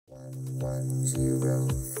101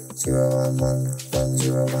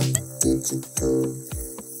 digital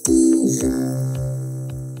design.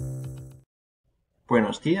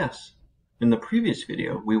 Buenos dias! In the previous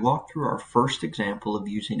video, we walked through our first example of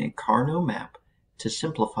using a Karnaugh map to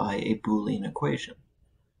simplify a Boolean equation.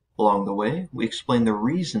 Along the way, we explained the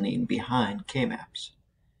reasoning behind K-maps.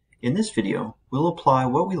 In this video, we'll apply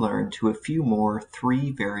what we learned to a few more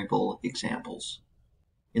three-variable examples.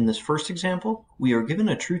 In this first example, we are given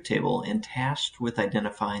a truth table and tasked with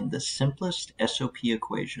identifying the simplest SOP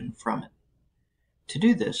equation from it. To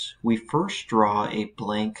do this, we first draw a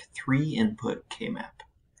blank three-input K-map.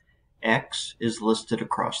 X is listed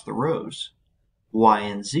across the rows. Y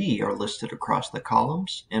and Z are listed across the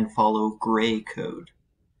columns and follow gray code.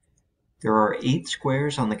 There are 8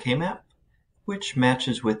 squares on the K-map, which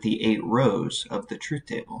matches with the 8 rows of the truth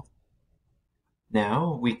table.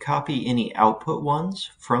 Now we copy any output ones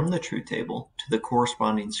from the truth table to the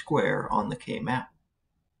corresponding square on the K-map.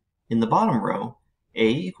 In the bottom row, A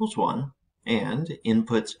equals 1 and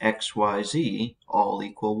inputs X, Y, Z all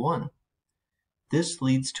equal 1. This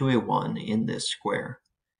leads to a 1 in this square.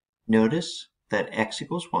 Notice that X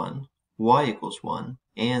equals 1, Y equals 1,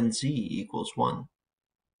 and Z equals 1.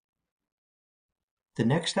 The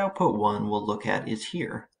next output 1 we'll look at is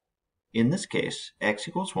here. In this case, X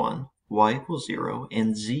equals 1, Y equals 0,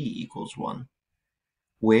 and Z equals 1.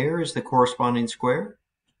 Where is the corresponding square?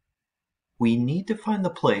 We need to find the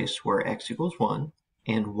place where X equals 1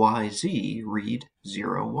 and YZ read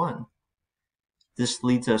 0, 1. This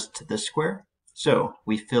leads us to this square, so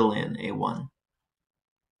we fill in a 1.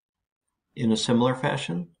 In a similar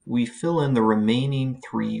fashion, we fill in the remaining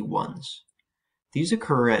 3 ones. These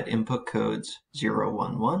occur at input codes 0,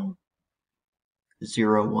 1, 1,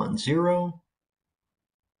 0, 1, 0,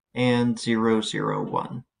 and 0, 0,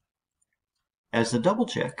 1. As a double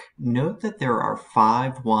check, note that there are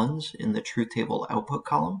 5 ones in the truth table output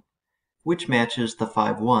column, which matches the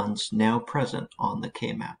 5 ones now present on the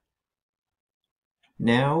K-map.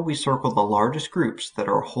 Now we circle the largest groups that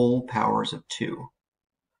are whole powers of 2.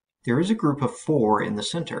 There is a group of 4 in the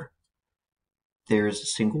center. There is a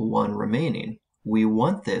single 1 remaining. We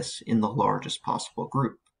want this in the largest possible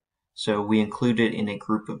group, so we include it in a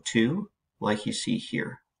group of 2, like you see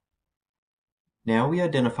here. Now we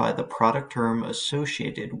identify the product term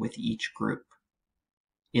associated with each group.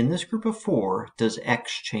 In this group of 4, does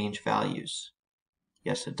X change values?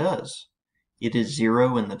 Yes, it does. It is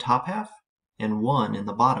 0 in the top half and 1 in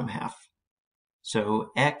the bottom half.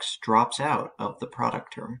 So X drops out of the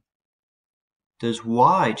product term. Does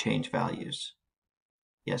Y change values?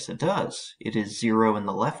 Yes, it does. It is 0 in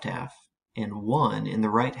the left half and 1 in the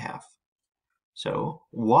right half. So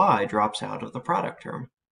Y drops out of the product term.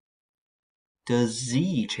 Does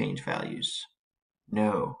Z change values?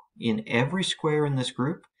 No. In every square in this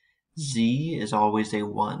group, Z is always a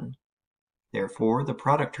 1. Therefore, the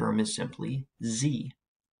product term is simply Z.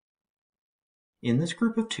 In this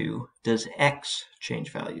group of 2, does X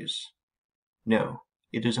change values? No.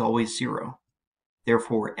 It is always 0.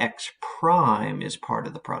 Therefore, X prime is part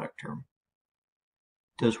of the product term.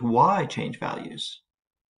 Does Y change values?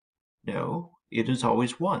 No. It is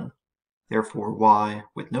always 1. Therefore, Y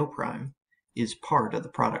with no prime is part of the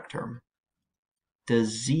product term.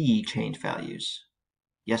 Does Z change values?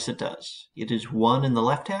 Yes, it does. It is 1 in the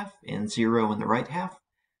left half and 0 in the right half,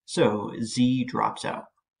 so Z drops out.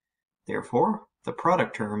 Therefore, the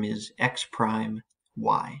product term is X prime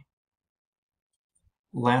Y.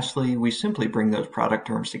 Lastly, we simply bring those product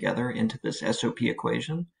terms together into this SOP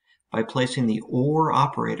equation by placing the OR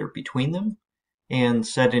operator between them and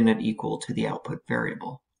setting it equal to the output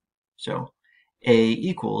variable. So, A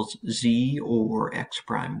equals Z or X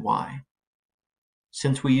prime Y.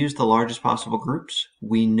 Since we use the largest possible groups,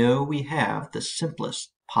 we know we have the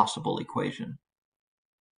simplest possible equation.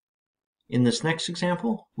 In this next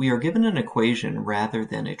example, we are given an equation rather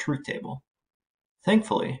than a truth table.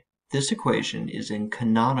 Thankfully, this equation is in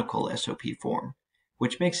canonical SOP form,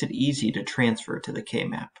 which makes it easy to transfer to the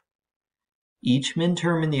K-map. Each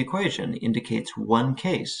minterm in the equation indicates one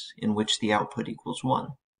case in which the output equals 1.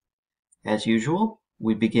 As usual,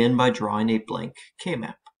 we begin by drawing a blank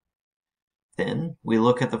K-map. Then we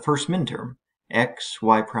look at the first minterm, X,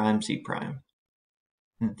 Y prime, Z prime.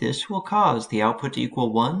 This will cause the output to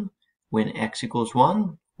equal 1 when X equals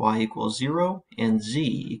 1, Y equals 0, and Z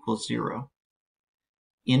equals 0.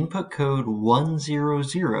 Input code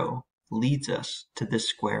 100 leads us to this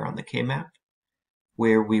square on the K-map,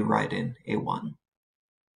 where we write in a 1.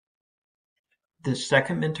 The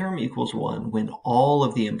second minterm equals 1 when all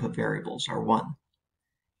of the input variables are 1.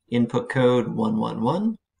 Input code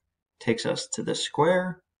 111 takes us to this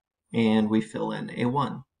square, and we fill in a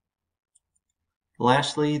 1.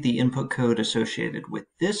 Lastly, the input code associated with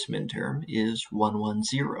this minterm is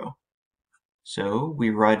 110. So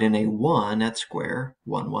we write in a 1 at square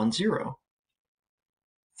 110.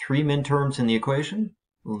 3 minterms in the equation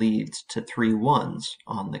leads to 3 ones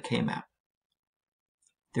on the K-map.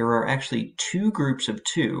 There are actually 2 groups of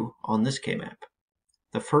 2 on this K-map.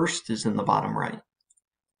 The first is in the bottom right.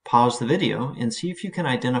 Pause the video and see if you can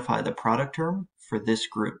identify the product term for this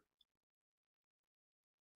group.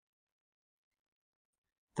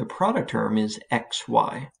 The product term is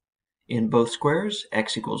xy. In both squares,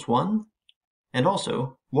 x equals 1, and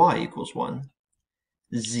also y equals 1.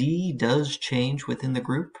 Z does change within the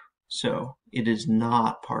group, so it is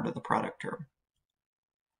not part of the product term.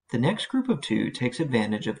 The next group of 2 takes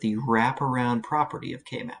advantage of the wraparound property of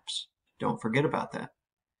K-maps. Don't forget about that.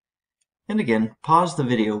 And again, pause the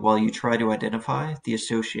video while you try to identify the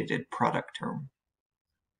associated product term.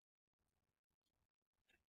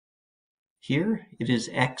 Here it is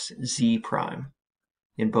xz prime.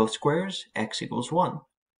 In both squares, x equals 1.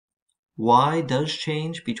 Y does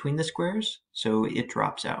change between the squares, so it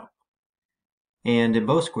drops out. And in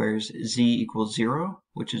both squares, z equals 0,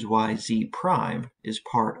 which is why z prime is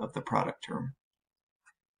part of the product term.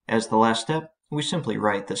 As the last step, we simply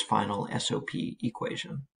write this final SOP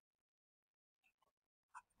equation.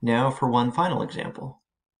 Now for one final example.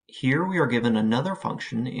 Here we are given another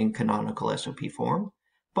function in canonical SOP form,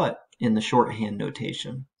 but in the shorthand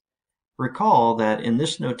notation. Recall that in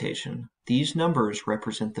this notation, these numbers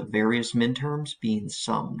represent the various minterms being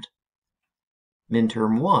summed.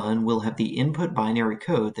 Minterm 1 will have the input binary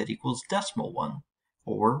code that equals decimal 1,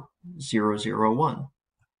 or 001.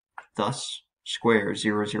 Thus, square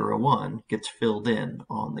 001 gets filled in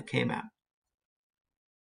on the K-map.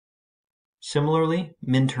 Similarly,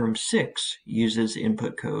 minterm 6 uses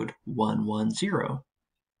input code 110,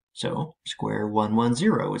 so square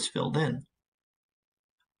 110 is filled in.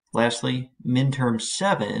 Lastly, minterm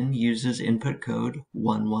 7 uses input code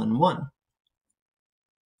 111.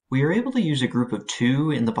 We are able to use a group of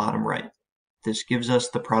 2 in the bottom right. This gives us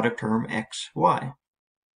the product term xy.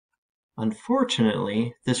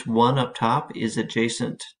 Unfortunately, this 1 up top is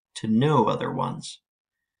adjacent to no other ones.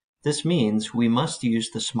 This means we must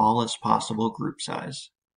use the smallest possible group size.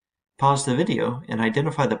 Pause the video and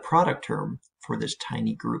identify the product term for this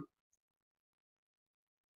tiny group.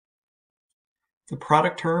 The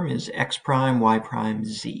product term is x prime, y prime,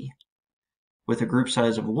 z. With a group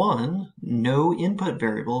size of 1, no input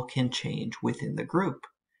variable can change within the group,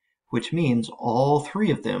 which means all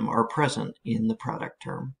 3 of them are present in the product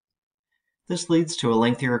term. This leads to a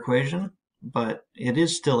lengthier equation, but it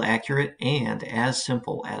is still accurate and as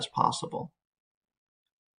simple as possible.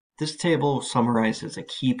 This table summarizes a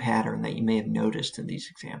key pattern that you may have noticed in these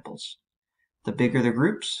examples. The bigger the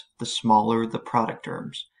groups, the smaller the product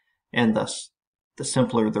terms, and thus the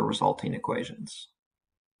simpler the resulting equations.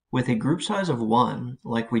 With a group size of 1,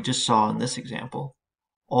 like we just saw in this example,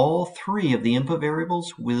 all 3 of the input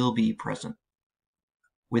variables will be present.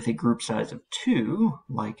 With a group size of 2,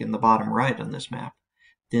 like in the bottom right on this map,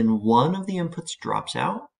 then one of the inputs drops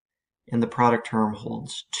out, and the product term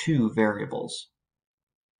holds 2 variables.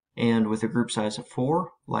 And with a group size of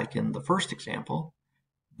 4, like in the first example,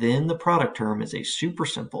 then the product term is a super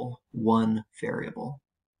simple 1 variable.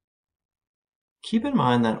 Keep in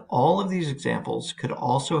mind that all of these examples could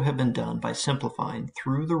also have been done by simplifying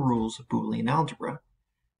through the rules of Boolean algebra.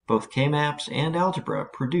 Both K-maps and algebra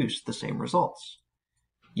produce the same results.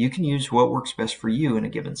 You can use what works best for you in a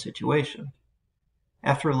given situation.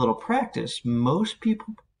 After a little practice, most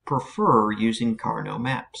people prefer using Karnaugh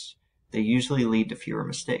maps. They usually lead to fewer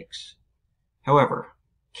mistakes. However,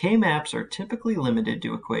 K-maps are typically limited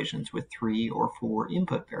to equations with 3 or 4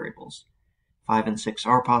 input variables. 5 and 6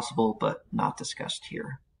 are possible, but not discussed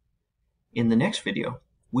here. In the next video,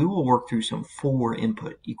 we will work through some 4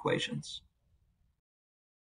 input equations.